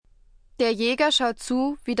Der Jäger schaut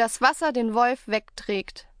zu, wie das Wasser den Wolf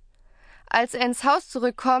wegträgt. Als er ins Haus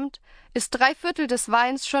zurückkommt, ist 3/4 des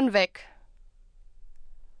Weins schon weg.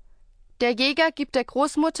 Der Jäger gibt der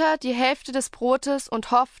Großmutter die Hälfte des Brotes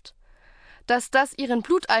und hofft, dass das ihren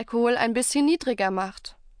Blutalkohol ein bisschen niedriger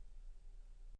macht.